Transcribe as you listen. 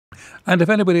And if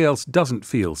anybody else doesn't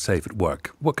feel safe at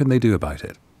work, what can they do about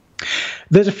it?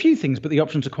 There's a few things, but the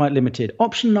options are quite limited.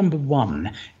 Option number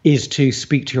one is to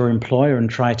speak to your employer and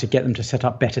try to get them to set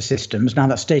up better systems. Now,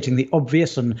 that's stating the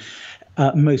obvious, and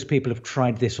most people have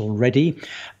tried this already.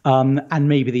 And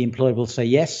maybe the employer will say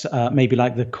yes. Maybe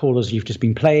like the callers you've just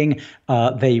been playing,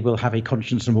 they will have a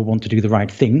conscience and will want to do the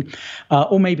right thing.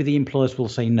 Or maybe the employers will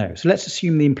say no. So let's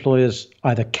assume the employers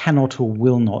either cannot or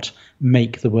will not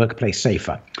make the workplace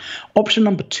safer. Option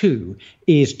number two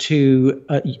is to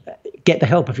get the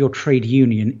help of your trade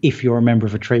union if you're a member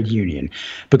of a trade union,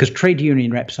 because trade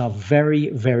union reps are very,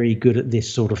 very good at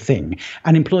this sort of thing.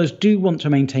 And employers do want to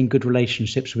maintain good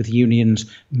relationships with unions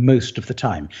most of the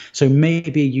time. So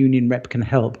maybe a union rep can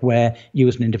help where you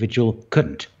as an individual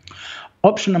couldn't.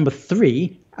 Option number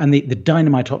three, and the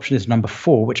dynamite option is number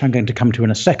four, which I'm going to come to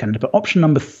in a second. But option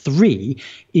number three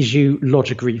is you lodge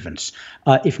a grievance.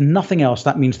 If nothing else,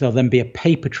 that means there'll then be a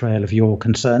paper trail of your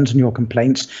concerns and your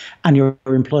complaints, and your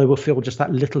employer will feel just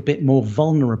that little bit more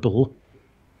vulnerable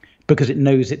because it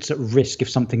knows it's at risk if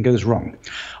something goes wrong.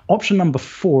 Option number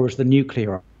four is the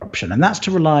nuclear option, and that's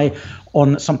to rely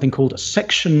on something called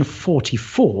Section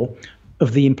 44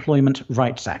 of the Employment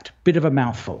Rights Act. Bit of a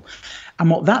mouthful. And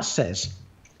what that says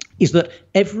is that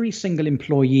every single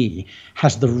employee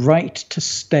has the right to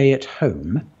stay at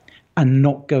home and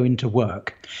not go into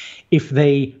work if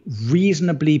they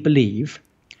reasonably believe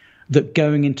that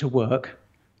going into work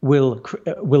will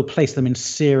place them in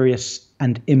serious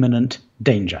and imminent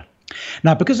danger.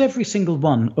 Now, because every single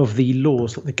one of the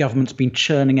laws that the government's been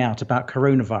churning out about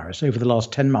coronavirus over the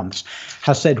last 10 months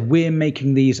has said we're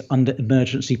making these under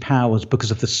emergency powers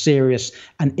because of the serious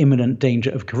and imminent danger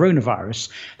of coronavirus,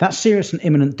 that serious and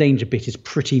imminent danger bit is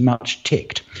pretty much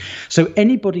ticked. So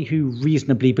anybody who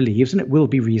reasonably believes, and it will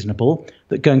be reasonable,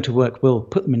 that going to work will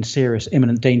put them in serious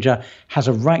imminent danger has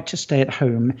a right to stay at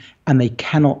home, and they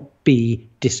cannot be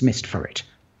dismissed for it.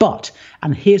 But,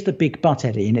 and here's the big but,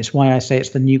 Eddie, and it's why I say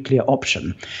it's the nuclear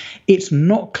option, it's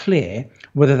not clear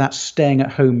whether that's staying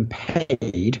at home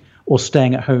paid or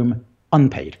staying at home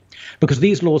unpaid, because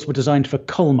these laws were designed for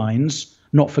coal mines,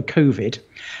 not for COVID.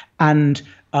 And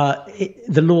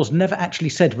the laws never actually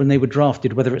said when they were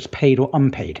drafted whether it's paid or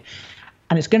unpaid.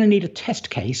 And it's going to need a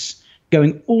test case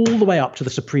going all the way up to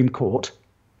the Supreme Court.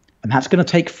 And that's going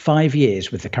to take 5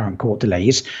 years with the current court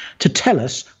delays to tell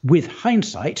us with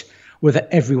hindsight whether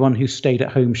everyone who stayed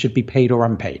at home should be paid or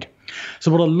unpaid. So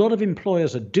what a lot of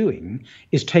employers are doing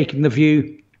is taking the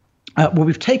view, well,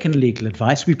 we've taken legal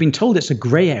advice. We've been told it's a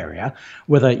grey area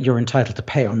whether you're entitled to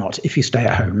pay or not if you stay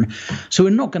at home. So we're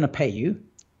not going to pay you.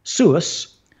 Sue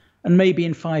us. And maybe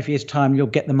in 5 years' time, you'll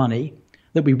get the money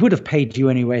that we would have paid you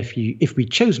anyway if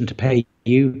we'd chosen to pay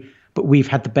you. But we've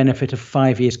had the benefit of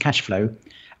 5 years cash flow.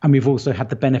 And we've also had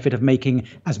the benefit of making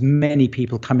as many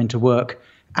people come into work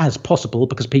as possible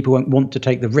because people won't want to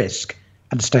take the risk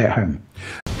and stay at home.